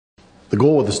The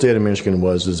goal with the state of Michigan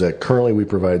is that currently we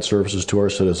provide services to our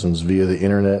citizens via the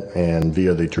internet and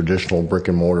via the traditional brick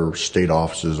and mortar state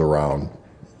offices around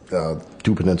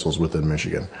two peninsulas within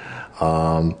Michigan.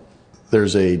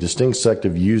 There's a distinct sect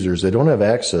of users that don't have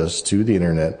access to the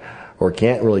internet or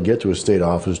can't really get to a state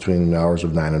office between the hours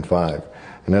of 9 and 5.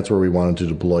 And that's where we wanted to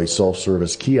deploy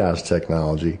self-service kiosk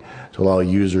technology to allow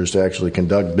users to actually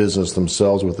conduct business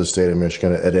themselves with the state of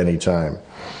Michigan at any time.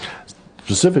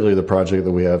 Specifically, the project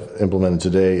that we have implemented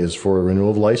today is for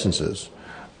renewal of licenses.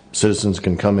 Citizens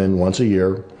can come in once a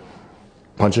year,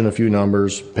 punch in a few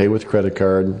numbers, pay with credit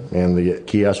card, and the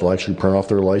kiosk will actually print off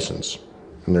their license.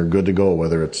 And they're good to go,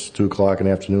 whether it's 2 o'clock in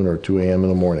the afternoon or 2 a.m. in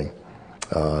the morning.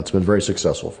 It's been very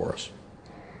successful for us.